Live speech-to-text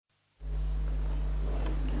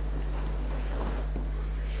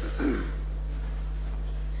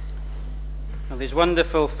these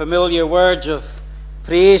wonderful familiar words of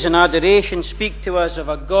praise and adoration speak to us of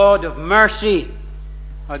a God of mercy,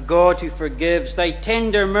 a God who forgives. Thy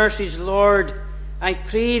tender mercies, Lord, I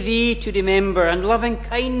pray thee to remember, and loving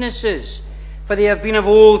kindnesses, for they have been of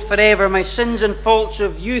old forever. My sins and faults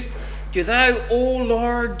of youth do thou, O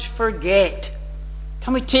Lord, forget.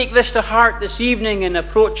 Can we take this to heart this evening in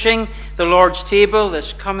approaching the Lord's table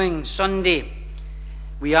this coming Sunday?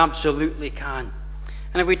 We absolutely can.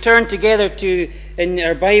 And if we turn together in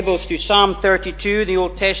our Bibles to Psalm 32, the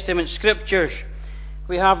Old Testament Scriptures,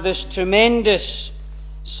 we have this tremendous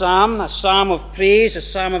psalm, a psalm of praise, a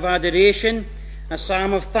psalm of adoration, a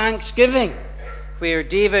psalm of thanksgiving, where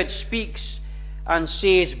David speaks and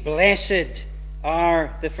says, "Blessed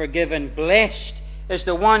are the forgiven." Blessed is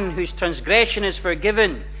the one whose transgression is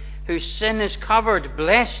forgiven, whose sin is covered.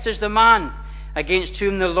 Blessed is the man against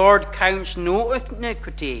whom the Lord counts no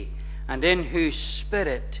iniquity, and in whose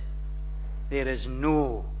spirit there is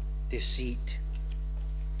no deceit.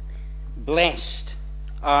 Blessed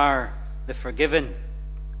are the forgiven.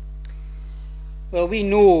 Well, we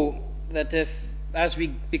know that as we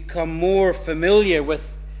become more familiar with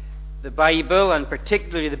the Bible, and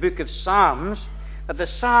particularly the book of Psalms, that the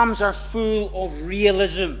Psalms are full of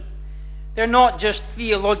realism. They're not just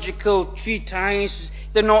theological treatises,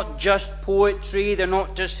 they're not just poetry, they're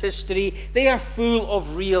not just history, they are full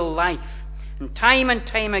of real life. And time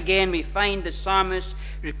again we find the psalmists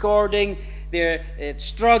recording their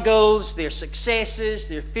struggles, their successes,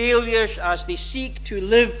 their failures, as they seek to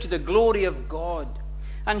live to the glory of God.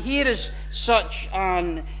 And here is such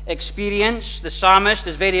an experience. The psalmist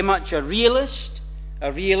is very much a realist.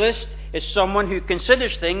 A realist is someone who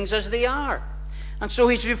considers things as they are. And so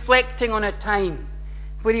he's reflecting on a time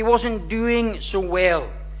where he wasn't doing so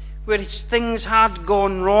well, where things had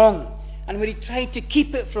gone wrong, and where he tried to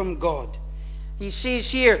keep it from God. He says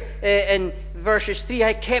here in verses 3,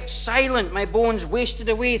 "I kept silent, my bones wasted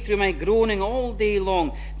away through my groaning all day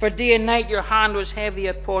long. For day and night your hand was heavy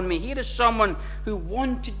upon me." Here is someone who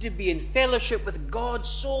wanted to be in fellowship with God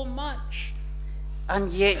so much,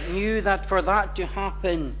 and yet knew that for that to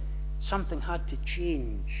happen, something had to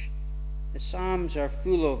change. The Psalms are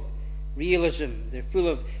full of realism. They're full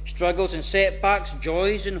of struggles and setbacks,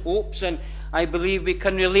 joys and hopes, and I believe we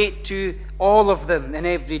can relate to all of them in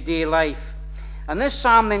everyday life. And this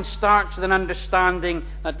psalm then starts with an understanding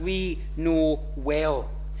that we know well.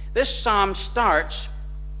 This psalm starts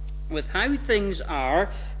with how things are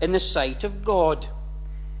in the sight of God.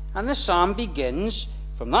 And the psalm begins,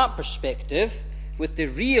 from that perspective, with the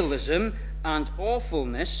realism and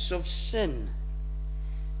awfulness of sin.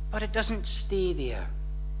 But it doesn't stay there.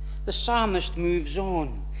 The psalmist moves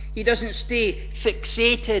on. He doesn't stay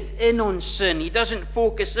fixated in on sin. He doesn't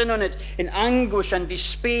focus in on it in anguish and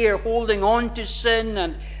despair, holding on to sin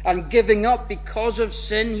and giving up because of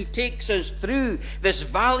sin. He takes us through this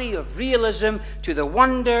valley of realism to the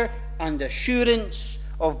wonder and assurance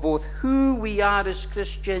of both who we are as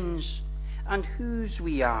Christians and whose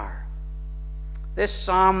we are. This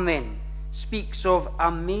psalm then speaks of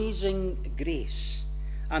amazing grace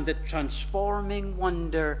and the transforming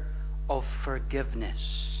wonder of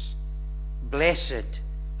forgiveness. Blessed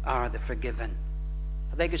are the forgiven.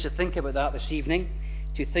 I'd like us to think about that this evening,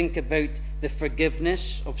 to think about the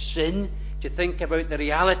forgiveness of sin, to think about the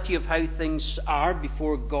reality of how things are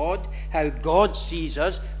before God, how God sees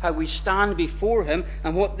us, how we stand before Him,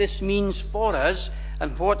 and what this means for us,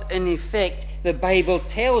 and what, in effect, the Bible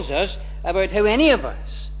tells us about how any of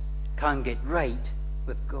us can get right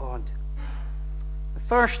with God. The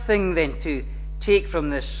first thing, then, to take from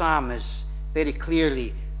this psalm is very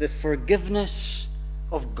clearly the forgiveness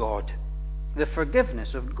of God. The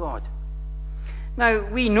forgiveness of God. Now,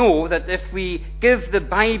 we know that if we give the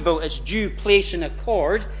Bible its due place and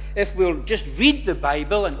accord, if we'll just read the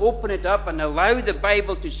Bible and open it up and allow the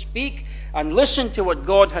Bible to speak and listen to what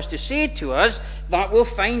God has to say to us, that we'll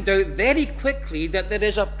find out very quickly that there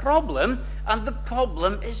is a problem, and the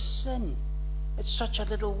problem is sin. It's such a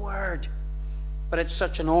little word, but it's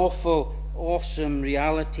such an awful, awesome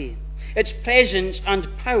reality. Its presence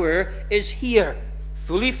and power is here,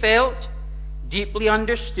 fully felt, deeply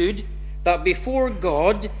understood, that before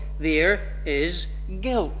God there is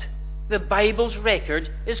guilt. The Bible's record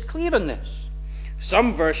is clear on this.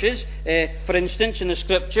 Some verses, for instance, in the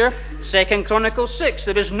Scripture, 2 Chronicles 6,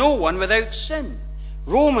 there is no one without sin.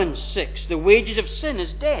 Romans 6, the wages of sin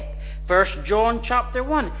is death. 1 John chapter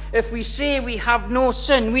 1, if we say we have no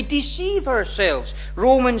sin, we deceive ourselves.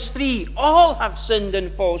 Romans 3, all have sinned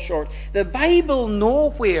and fall short. The Bible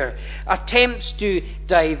nowhere attempts to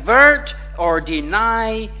divert or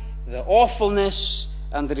deny the awfulness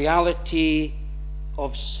and the reality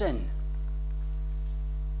of sin.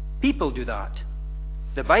 People do that.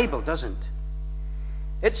 The Bible doesn't.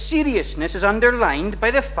 Its seriousness is underlined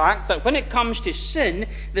by the fact that when it comes to sin,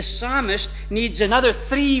 the psalmist needs another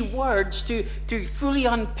 3 words to fully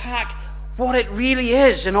unpack what it really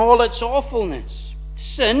is in all its awfulness.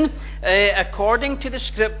 Sin, according to the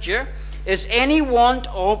Scripture, is any want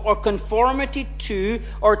of or conformity to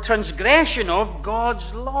or transgression of God's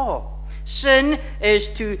law. Sin is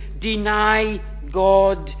to deny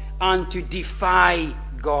God and to defy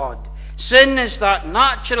God. Sin is that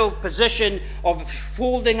natural position of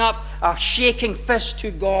folding up a shaking fist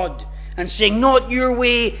to God and saying, not your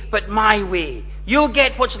way, but my way. You'll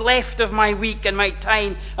get what's left of my week and my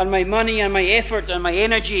time and my money and my effort and my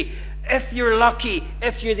energy, if you're lucky,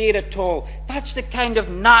 if you're there at all. That's the kind of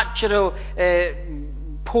natural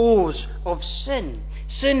pose of sin.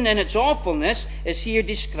 Sin in its awfulness is here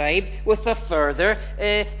described with a further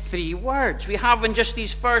 3 words. We have in just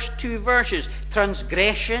these first 2 verses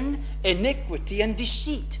transgression, iniquity, and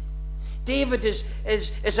deceit. David is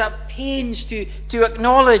at pains to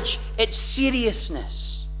acknowledge its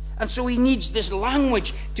seriousness. And so he needs this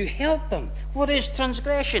language to help him. What is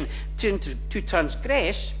transgression? To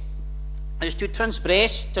transgress is to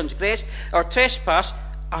transgress or trespass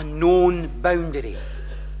a known boundary.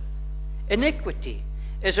 Iniquity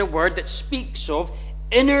is a word that speaks of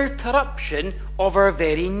inner corruption of our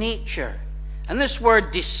very nature. And this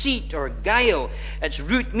word deceit or guile, its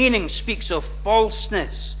root meaning speaks of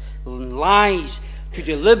falseness, lies, to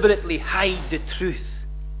deliberately hide the truth.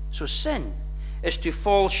 So sin is to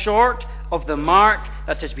fall short of the mark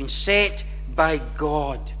that has been set by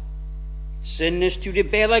God. Sin is to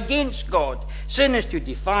rebel against God. Sin is to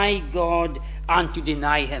defy God and to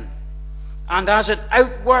deny Him. And as it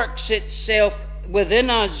outworks itself within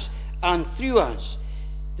us and through us,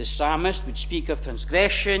 the psalmist would speak of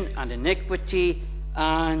transgression and iniquity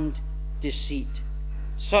and deceit.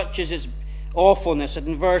 Such is its awfulness that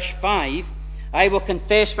in verse 5, I will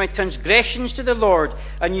confess my transgressions to the Lord,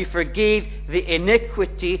 and you forgave the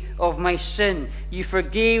iniquity of my sin. You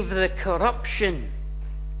forgave the corruption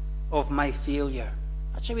of my failure.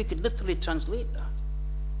 That's how we could literally translate that.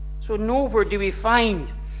 So nowhere do we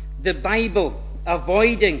find the Bible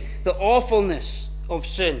avoiding the awfulness of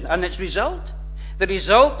sin and its result. The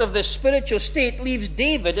result of this spiritual state leaves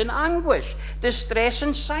David in anguish, distress,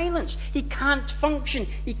 and silence. He can't function,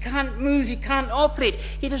 he can't move, he can't operate.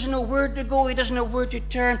 He doesn't know where to go, he doesn't know where to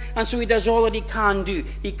turn, and so he does all that he can do.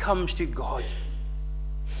 He comes to God.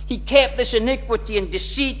 He kept this iniquity and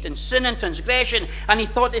deceit and sin and transgression, and he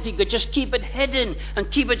thought if he could just keep it hidden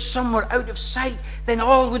and keep it somewhere out of sight, then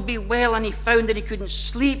all would be well. And he found that he couldn't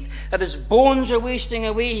sleep, that his bones are wasting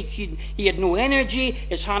away, he had no energy,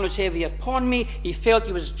 his hand was heavy upon me, he felt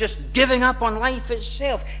he was just giving up on life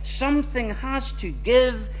itself. Something has to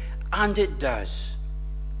give, and it does.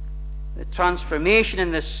 The transformation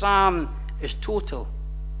in this psalm is total.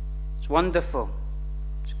 It's wonderful.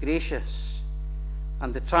 It's gracious.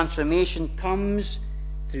 And the transformation comes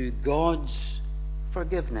through God's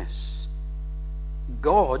forgiveness.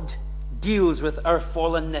 God deals with our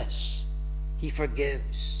fallenness. He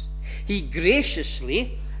forgives. He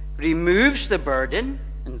graciously removes the burden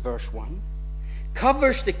in verse 1,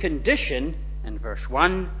 covers the condition in verse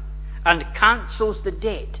 1, and cancels the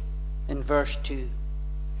debt in verse 2.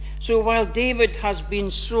 So while David has been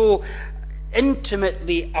so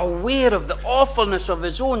intimately aware of the awfulness of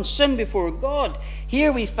his own sin before God,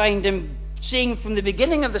 here we find him saying from the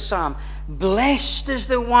beginning of the psalm, blessed is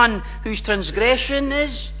the one whose transgression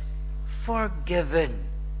is forgiven,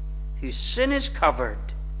 whose sin is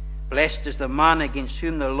covered. Blessed is the man against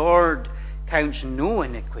whom the Lord counts no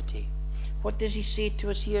iniquity. What does he say to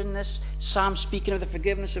us here in this psalm, speaking of the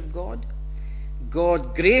forgiveness of God?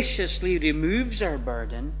 God graciously removes our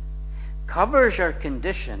burden, covers our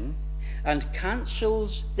condition, and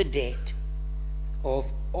cancels the debt of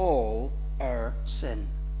all our sin.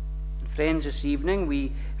 Friends, this evening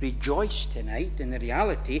we rejoice tonight in the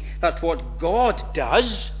reality that what God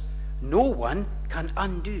does, no one can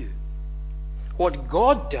undo. What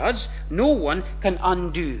God does, no one can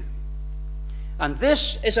undo. And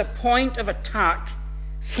this is a point of attack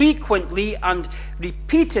frequently and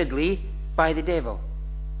repeatedly by the devil,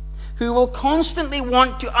 who will constantly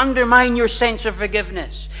want to undermine your sense of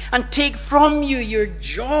forgiveness and take from you your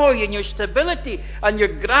joy and your stability and your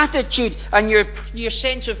gratitude and your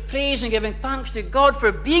sense of praise and giving thanks to God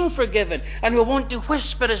for being forgiven, and will want to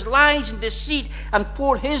whisper his lies and deceit and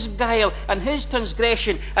pour his guile and his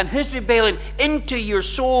transgression and his rebellion into your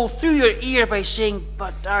soul through your ear by saying,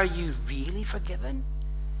 but are you really forgiven?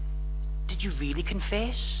 Did you really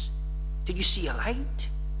confess? Did you see a light?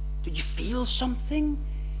 Did you feel something?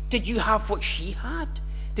 Did you have what she had?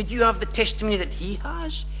 Did you have the testimony that he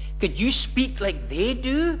has? Could you speak like they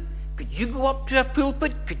do? Could you go up to a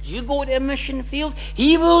pulpit? Could you go to a mission field?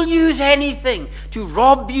 He will use anything to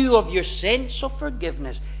rob you of your sense of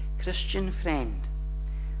forgiveness. Christian friend,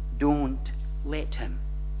 don't let him.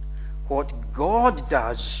 What God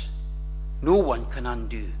does, no one can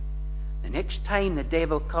undo. The next time the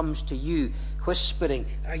devil comes to you whispering,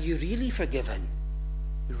 are you really forgiven?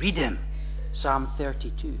 Read him Psalm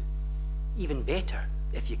 32. Even better,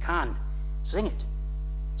 if you can, sing it.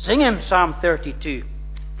 Sing him Psalm 32.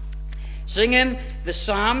 Sing him the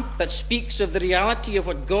psalm that speaks of the reality of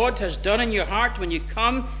what God has done in your heart when you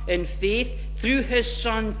come in faith through his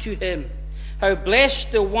Son to him. How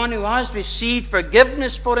blessed the one who has received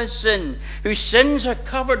forgiveness for his sin, whose sins are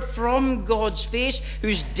covered from God's face,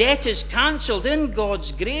 whose debt is cancelled in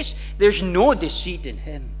God's grace. There's no deceit in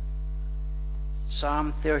him.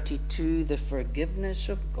 Psalm 32, the forgiveness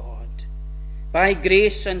of God. By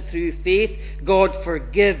grace and through faith, God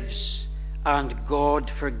forgives and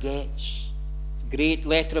God forgets. Great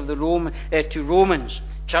letter of the to Romans,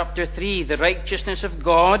 chapter 3. The righteousness of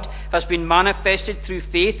God has been manifested through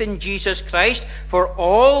faith in Jesus Christ for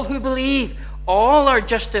all who believe. All are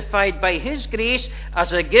justified by his grace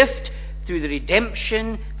as a gift through the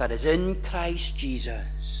redemption that is in Christ Jesus.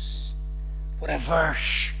 What a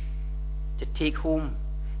verse to take home,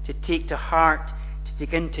 to take to heart, to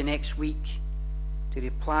take into next week, to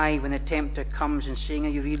reply when the tempter comes and saying, are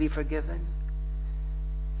you really forgiven?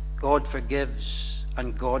 God forgives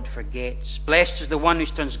and God forgets. Blessed is the one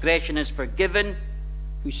whose transgression is forgiven,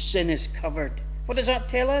 whose sin is covered. What does that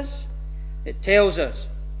tell us? It tells us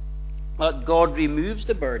that God removes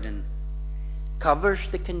the burden, covers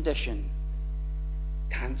the condition,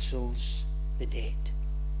 cancels the debt.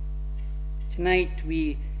 Tonight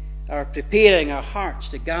we are preparing our hearts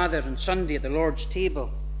to gather on Sunday at the Lord's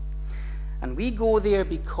table. And we go there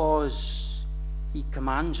because he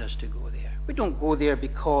commands us to go there. We don't go there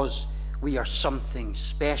because we are something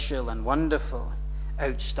special and wonderful,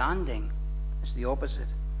 outstanding. It's the opposite.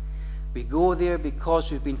 We go there because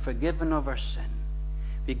we've been forgiven of our sin.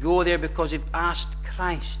 We go there because we've asked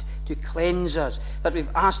Christ to cleanse us, that we've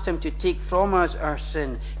asked him to take from us our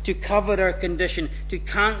sin, to cover our condition, to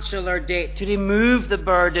cancel our debt, to remove the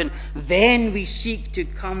burden. Then we seek to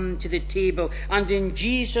come to the table, and in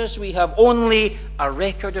Jesus we have only a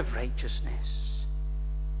record of righteousness.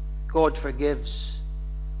 God forgives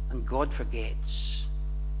and God forgets.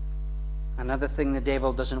 Another thing the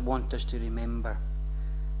devil doesn't want us to remember.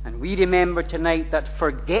 And we remember tonight that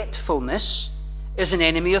forgetfulness is an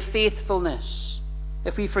enemy of faithfulness.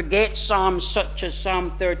 If we forget psalms such as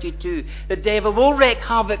Psalm 32, the devil will wreak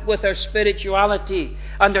havoc with our spirituality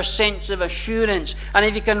and our sense of assurance. And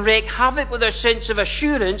if he can wreak havoc with our sense of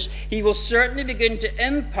assurance, he will certainly begin to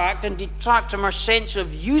impact and detract from our sense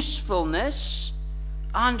of usefulness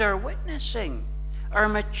and our witnessing, our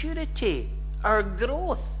maturity, our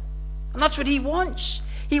growth. And that's what he wants.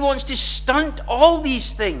 He wants to stunt all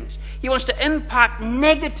these things. He wants to impact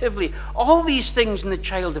negatively all these things in the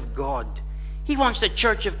child of God. He wants the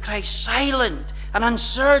church of Christ silent and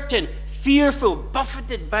uncertain, fearful,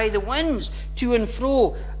 buffeted by the winds to and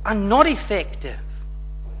fro, and not effective.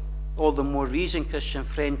 All the more reason, Christian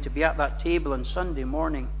friend, to be at that table on Sunday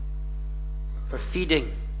morning for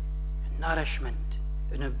feeding and nourishment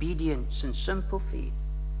and obedience and simple faith,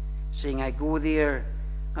 saying, I go there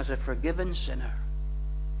as a forgiven sinner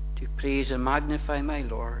to praise and magnify my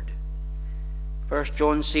Lord. 1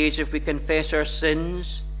 John says, if we confess our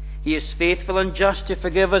sins, he is faithful and just to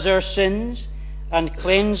forgive us our sins and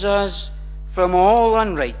cleanse us from all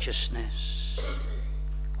unrighteousness.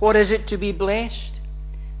 What is it to be blessed?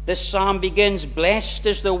 This psalm begins, blessed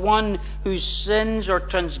is the one whose sins or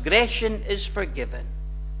transgression is forgiven.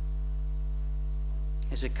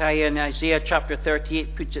 Hezekiah in Isaiah chapter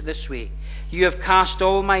 38 puts it this way, you have cast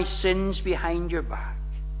all my sins behind your back.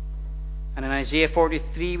 And in Isaiah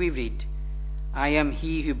 43 we read, I am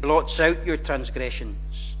he who blots out your transgressions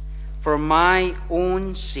for my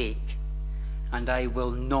own sake, and I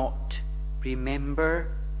will not remember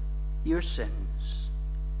your sins.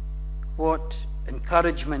 What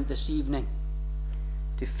encouragement this evening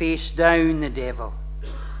to face down the devil,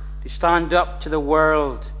 to stand up to the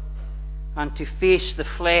world, and to face the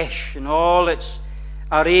flesh in all its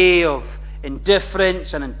array of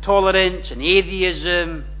indifference and intolerance and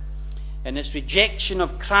atheism, and its rejection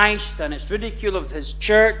of Christ and its ridicule of his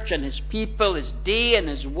church and his people, his day and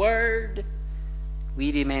his word.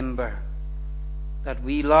 We remember that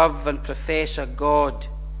we love and profess a God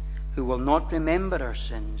who will not remember our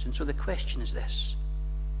sins. And so the question is this: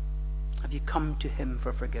 have you come to him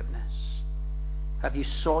for forgiveness? Have you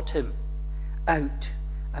sought him out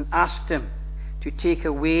and asked Him to take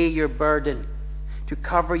away your burden, to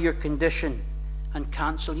cover your condition and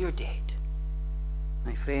cancel your debt.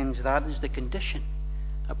 My friends, that is the condition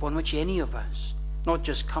upon which any of us not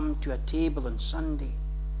just come to a table on Sunday,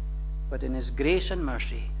 but in His grace and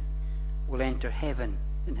mercy will enter heaven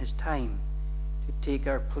in His time to take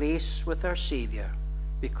our place with our Saviour,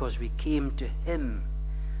 because we came to Him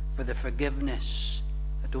for the forgiveness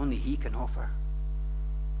that only He can offer.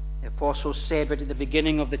 The Apostle said right at the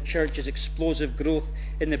beginning of the church's explosive growth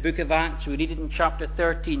in the book of Acts, we read it in chapter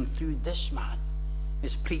 13, through this man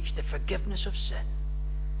is preached the forgiveness of sin.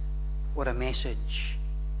 What a message,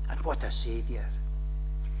 and what a Saviour.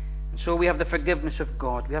 And so we have the forgiveness of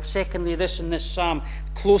God. We have secondly this in this psalm,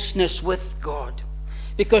 closeness with God.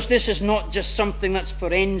 Because this is not just something that's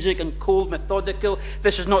forensic and cold, methodical.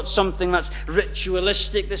 This is not something that's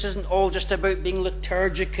ritualistic. This isn't all just about being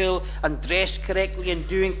liturgical and dressed correctly and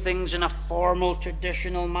doing things in a formal,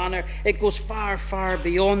 traditional manner. It goes far, far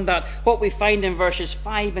beyond that. What we find in verses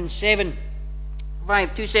 5 and 7,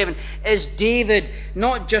 5:2-7, is David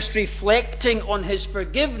not just reflecting on his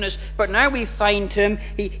forgiveness, but now we find him,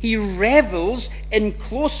 he revels in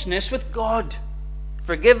closeness with God.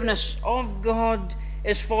 Forgiveness of God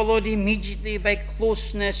is followed immediately by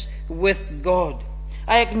closeness with God.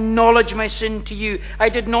 I acknowledge my sin to you. I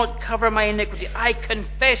did not cover my iniquity. I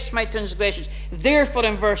confess my transgressions. Therefore,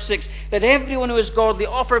 in verse 6, let everyone who is godly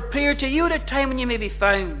offer prayer to you at a time when you may be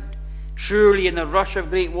found. Surely in the rush of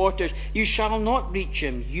great waters you shall not reach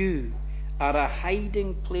him. You are a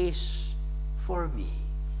hiding place for me.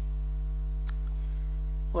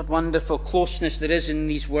 What wonderful closeness there is in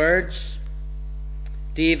these words.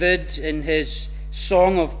 David, in his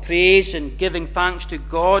song of praise and giving thanks to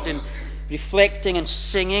God and reflecting and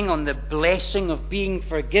singing on the blessing of being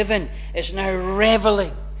forgiven, is now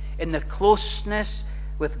reveling in the closeness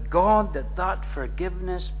with God that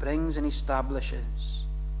forgiveness brings and establishes.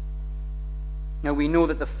 Now we know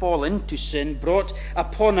that the fall into sin brought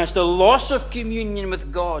upon us the loss of communion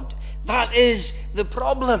with God. That is the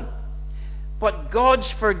problem. But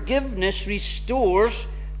God's forgiveness restores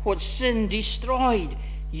what sin destroyed.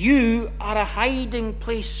 You are a hiding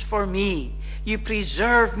place for me. You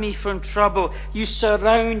preserve me from trouble. You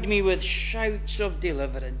surround me with shouts of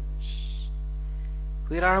deliverance.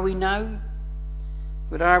 Where are we now?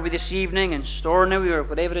 Where are we this evening in Stornoway or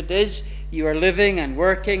whatever it is you are living and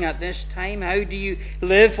working at this time? How do you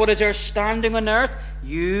live? What is our standing on earth?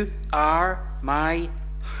 You are my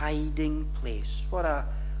hiding place. What a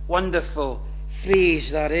wonderful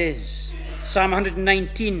phrase that is. Psalm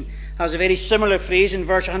 119 has a very similar phrase in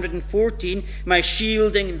verse 114. My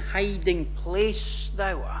shielding and hiding place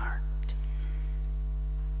thou art.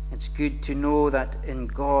 It's good to know that in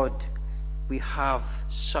God we have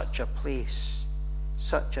such a place,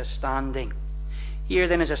 such a standing. Here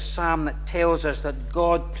then is a psalm that tells us that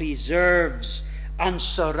God preserves and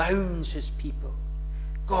surrounds His people.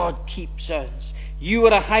 God keeps us. You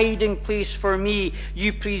are a hiding place for me.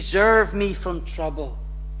 You preserve me from trouble.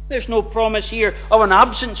 There's no promise here of an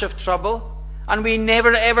absence of trouble, and we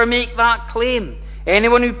never ever make that claim.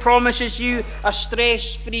 Anyone who promises you a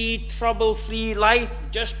stress-free, trouble-free life,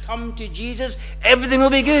 just come to Jesus, everything will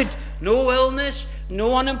be good. No illness,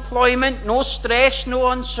 no unemployment, no stress, no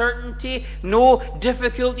uncertainty, no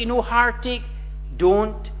difficulty, no heartache.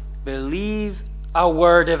 Don't believe a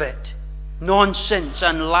word of it. Nonsense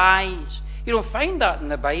and lies. You don't find that in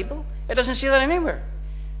the Bible. It doesn't say that anywhere.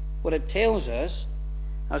 What it tells us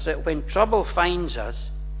is that when trouble finds us,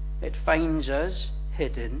 it finds us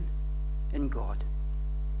hidden in God.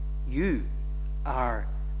 You are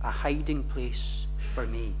a hiding place for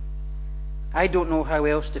me. I don't know how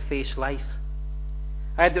else to face life.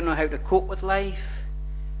 I don't know how to cope with life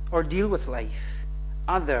or deal with life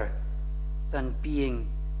other than being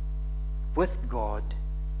with God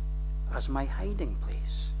as my hiding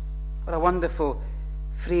place. What a wonderful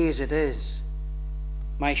phrase it is.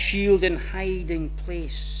 My shield and hiding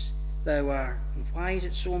place thou art. And why is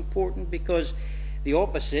it so important? Because the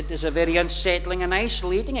opposite is a very unsettling and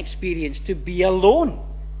isolating experience, to be alone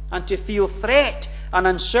and to feel threat and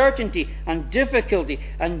uncertainty and difficulty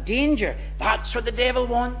and danger. That's what the devil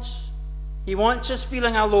wants. He wants us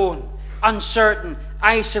feeling alone, uncertain,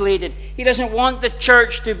 isolated. He doesn't want the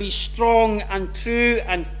church to be strong and true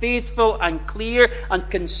and faithful and clear and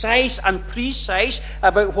concise and precise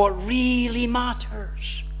about what really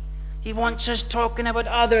matters. He wants us talking about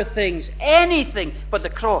other things, anything but the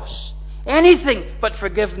cross, anything but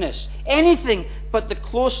forgiveness, anything but the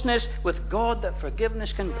closeness with God that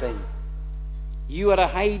forgiveness can bring. You are a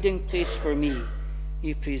hiding place for me.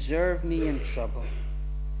 You preserve me in trouble.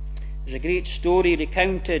 There's a great story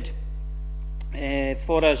recounted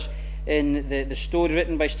for us in the story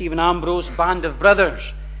written by Stephen Ambrose, Band of Brothers,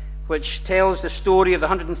 which tells the story of the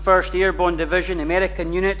 101st Airborne Division,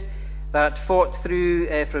 American unit, that fought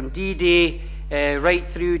through from D-Day right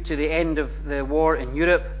through to the end of the war in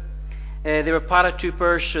Europe. They were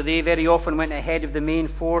paratroopers, so they very often went ahead of the main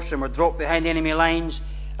force and were dropped behind enemy lines,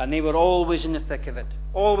 and they were always in the thick of it.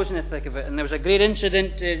 Always in the thick of it. And there was a great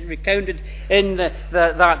incident recounted in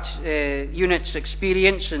that unit's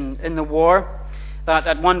experience in the war, that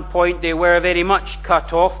at one point they were very much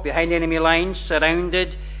cut off behind enemy lines,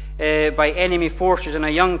 surrounded by enemy forces, and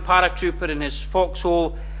a young paratrooper in his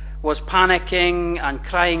foxhole was panicking and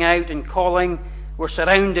crying out and calling, "We're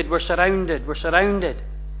surrounded, we're surrounded, we're surrounded."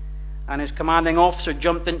 And his commanding officer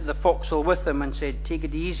jumped into the foxhole with him and said, "Take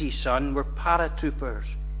it easy, son, we're paratroopers.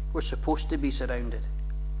 We're supposed to be surrounded."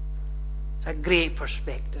 It's a great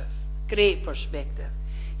perspective. Great perspective.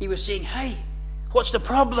 He was saying, "Hey, what's the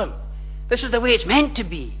problem? This is the way it's meant to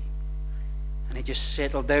be." And he just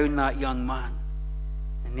settled down, that young man,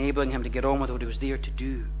 enabling him to get on with what he was there to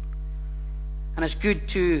do. And it's good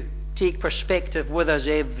to take perspective with us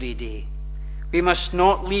every day. We must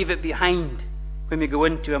not leave it behind when we go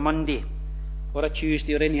into a Monday or a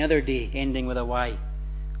Tuesday or any other day ending with a Y.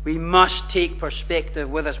 We must take perspective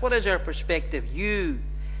with us. What is our perspective? You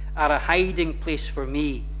are a hiding place for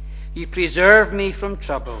me. You preserve me from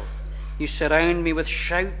trouble. You surround me with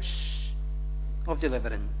shouts of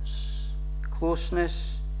deliverance.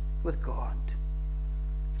 Closeness with God.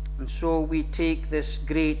 And so we take this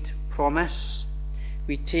great promise.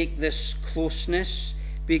 We take this closeness.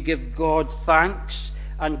 We give God thanks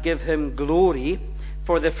and give Him glory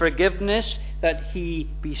for the forgiveness that He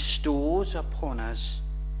bestows upon us,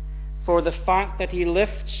 for the fact that He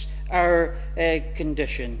lifts our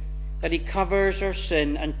condition, that He covers our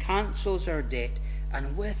sin and cancels our debt,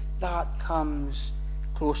 and with that comes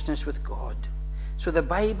closeness with God. So the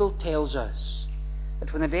Bible tells us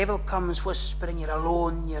that when the devil comes whispering, "You're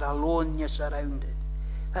alone, you're surrounded,"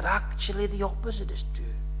 that actually the opposite is true.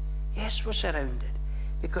 Yes, we're surrounded,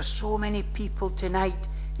 because so many people tonight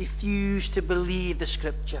refuse to believe the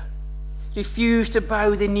Scripture, refuse to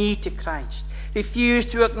bow the knee to Christ, refuse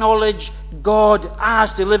to acknowledge God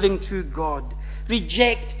as the living true God,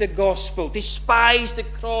 reject the gospel, despise the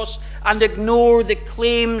cross, and ignore the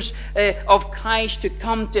claims of Christ to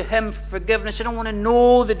come to Him for forgiveness. They don't want to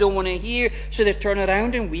know, they don't want to hear, so they turn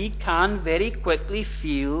around, and we can very quickly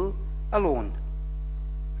feel alone.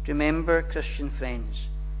 Remember, Christian friends,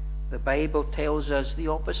 the Bible tells us the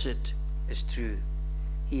opposite is true.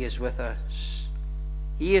 He is with us.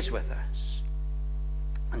 He is with us.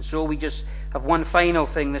 And so we just have one final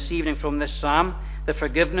thing this evening from this psalm: the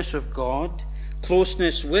forgiveness of God,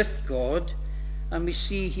 closeness with God, and we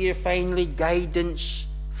see here finally guidance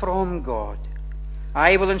from God.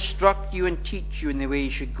 "I will instruct you and teach you in the way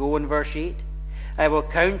you should go," in verse 8. "I will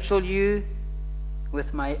counsel you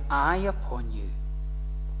with my eye upon you."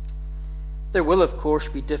 There will, of course,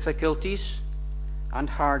 be difficulties and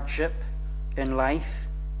hardship in life.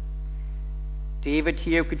 David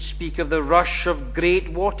here could speak of the rush of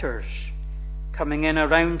great waters coming in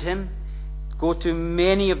around him. Go to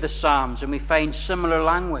many of the Psalms and we find similar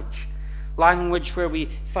language. Language where we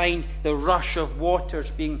find the rush of waters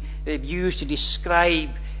being used to describe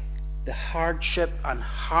the hardship and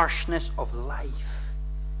harshness of life.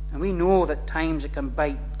 And we know that times it can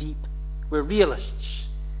bite deep. We're realists.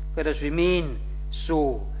 Let us remain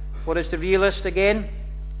so. What is the realist again?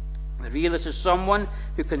 The realist is someone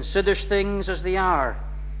who considers things as they are.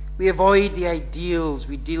 We avoid the ideals.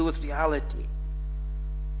 We deal with reality.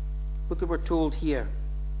 Look what we're told here.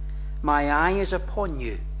 "My eye is upon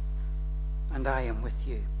you, and I am with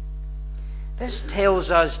you." This tells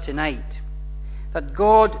us tonight that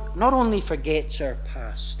God not only forgets our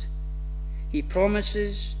past, He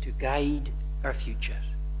promises to guide our future.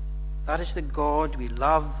 That is the God we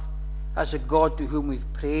love, as a God to whom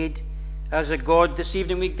we've prayed, as a God this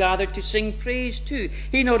evening we gather to sing praise to.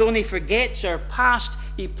 He not only forgets our past,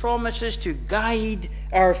 He promises to guide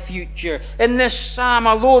our future. In this psalm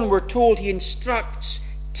alone we're told He instructs,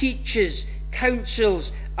 teaches,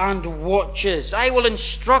 counsels, and watches. "I will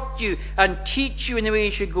instruct you and teach you in the way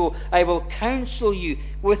you should go. I will counsel you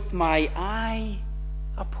with my eye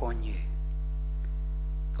upon you."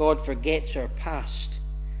 God forgets our past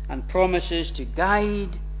and promises to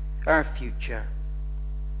guide our future.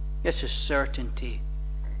 This is certainty.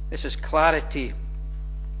 This is clarity.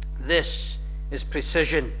 This is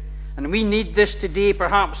precision. And we need this today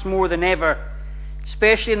perhaps more than ever,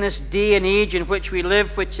 especially in this day and age in which we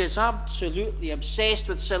live, which is absolutely obsessed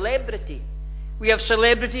with celebrity. We have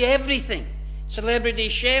celebrity everything. Celebrity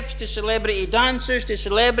chefs to celebrity dancers to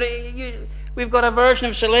celebrity We've got a version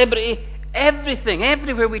of celebrity everything,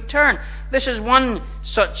 everywhere we turn. This is one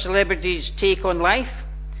such celebrity's take on life,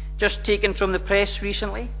 just taken from the press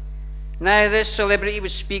recently. Now this celebrity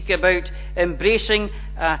would speak about embracing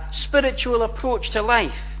a spiritual approach to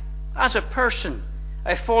life. As a person,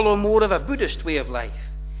 I follow more of a Buddhist way of life.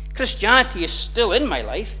 Christianity is still in my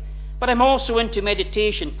life, but I'm also into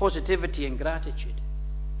meditation, positivity, and gratitude.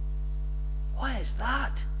 Why is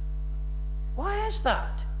that? Why is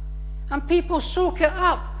that? And people soak it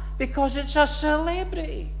up because it's a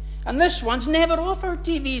celebrity. And this one's never off our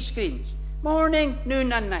TV screens. Morning,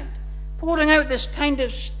 noon, and night. Pouring out this kind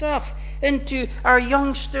of stuff into our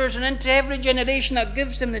youngsters and into every generation that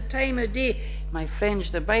gives them the time of day. My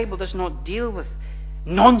friends, the Bible does not deal with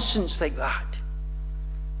nonsense like that.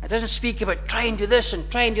 It doesn't speak about try and do this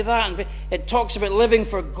and try and do that. And it talks about living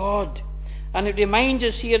for God. And it reminds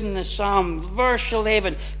us here in the Psalm, verse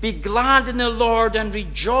 11, be glad in the Lord and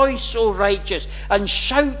rejoice, O righteous, and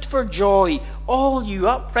shout for joy, all you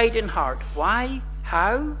upright in heart. Why?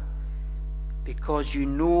 How? Because you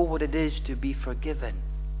know what it is to be forgiven.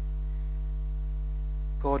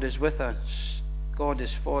 God is with us. God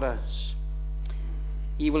is for us.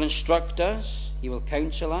 He will instruct us. He will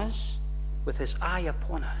counsel us with His eye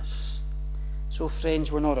upon us. So,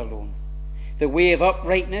 friends, we're not alone. The way of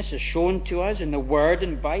uprightness is shown to us in the Word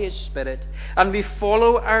and by His Spirit, and we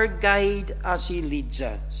follow our guide as He leads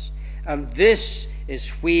us. And this is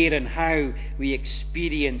where and how we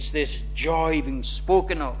experience this joy being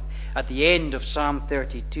spoken of at the end of Psalm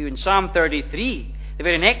 32. In Psalm 33, the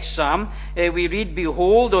very next psalm, we read,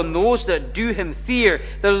 behold, on those that do Him fear,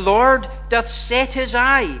 the Lord doth set His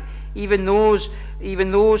eye, even those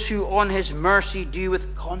who on His mercy do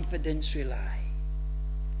with confidence rely.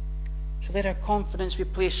 So let our confidence be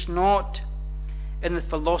placed not in the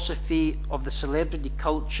philosophy of the celebrity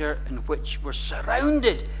culture in which we're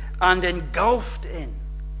surrounded and engulfed in,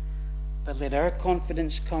 but let our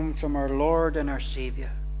confidence come from our Lord and our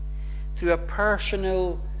Saviour, through a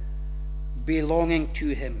personal belonging to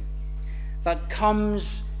Him that comes,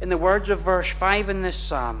 in the words of verse 5 in this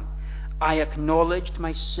psalm, I acknowledged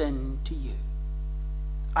my sin to you.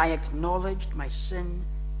 I acknowledged my sin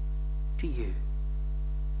to you.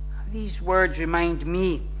 These words remind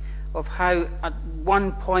me of how at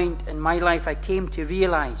one point in my life I came to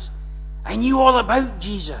realize I knew all about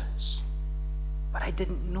Jesus, but I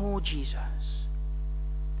didn't know Jesus.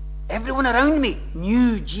 Everyone around me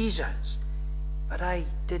knew Jesus, but I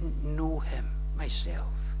didn't know Him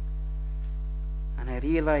myself. And I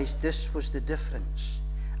realized this was the difference.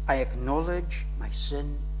 I acknowledge my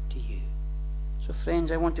sin to you. So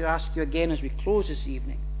friends, I want to ask you again as we close this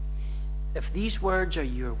evening, if these words are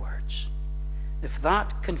your words, if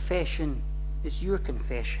that confession is your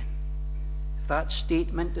confession, if that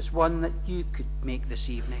statement is one that you could make this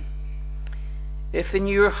evening, if in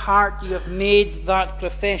your heart you have made that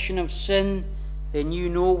profession of sin, then you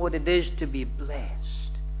know what it is to be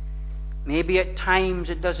blessed. Maybe at times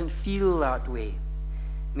it doesn't feel that way.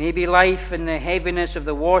 Maybe life and the heaviness of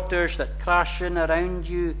the waters that crash in around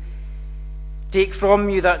you take from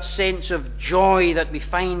you that sense of joy that we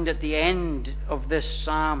find at the end of this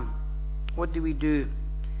psalm. What do?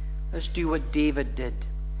 Let's do what David did.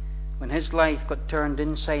 When his life got turned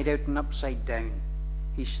inside out and upside down,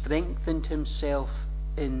 he strengthened himself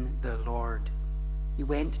in the Lord. He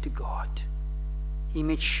went to God. He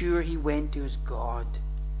made sure he went to his God.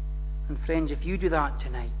 And friends, if you do that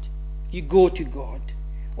tonight, if you go to God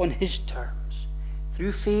on His terms,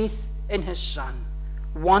 through faith in His Son,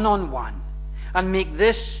 one-on-one, and make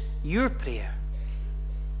this your prayer,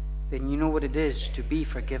 then you know what it is to be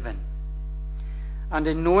forgiven. And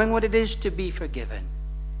in knowing what it is to be forgiven,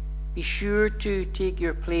 be sure to take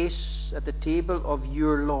your place at the table of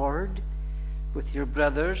your Lord with your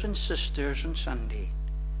brothers and sisters on Sunday,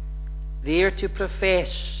 there to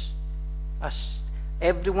profess, as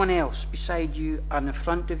everyone else beside you and in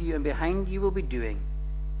front of you and behind you will be doing,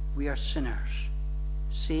 we are sinners,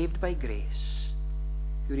 saved by grace,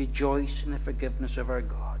 who rejoice in the forgiveness of our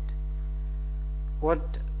God.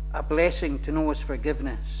 What a blessing to know His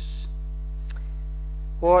forgiveness.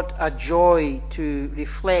 What a joy to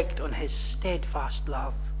reflect on His steadfast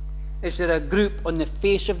love. Is there a group on the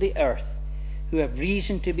face of the earth who have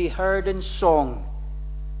reason to be heard in song,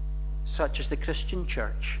 such as the Christian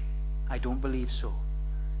church? I don't believe so.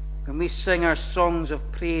 When we sing our songs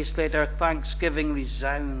of praise, let our thanksgiving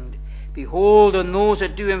resound. Behold, on those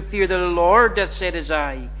that do Him fear, the Lord doth set His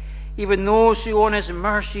eye, even those who on His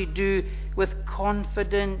mercy do with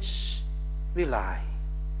confidence rely.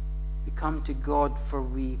 We come to God for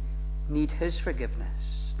we need His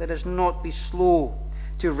forgiveness. Let us not be slow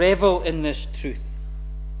to revel in this truth.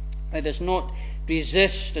 Let us not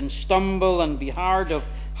resist and stumble and be hard of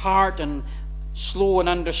heart and slow in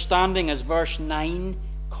understanding, as verse 9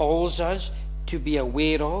 calls us to be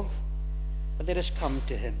aware of. But let us come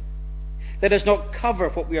to him. Let us not cover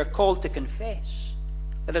what we are called to confess.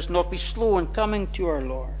 Let us not be slow in coming to our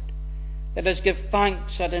Lord. Let us give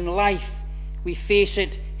thanks that in life we face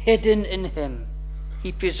it hidden in him.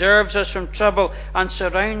 He preserves us from trouble and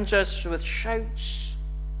surrounds us with shouts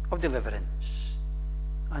of deliverance.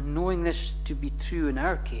 And knowing this to be true in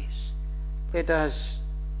our case, let us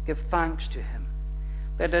give thanks to him.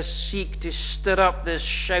 Let us seek to stir up this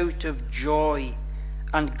shout of joy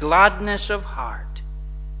and gladness of heart,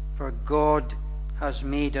 for God has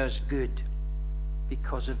made us good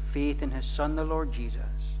because of faith in his Son, the Lord Jesus.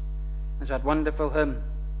 There's that wonderful hymn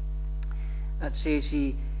that says,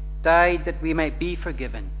 he died that we might be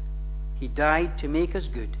forgiven. He died to make us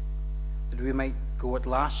good, that we might go at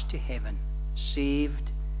last to heaven,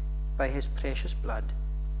 saved by his precious blood.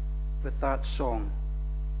 With that song,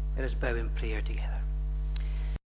 let us bow in prayer together.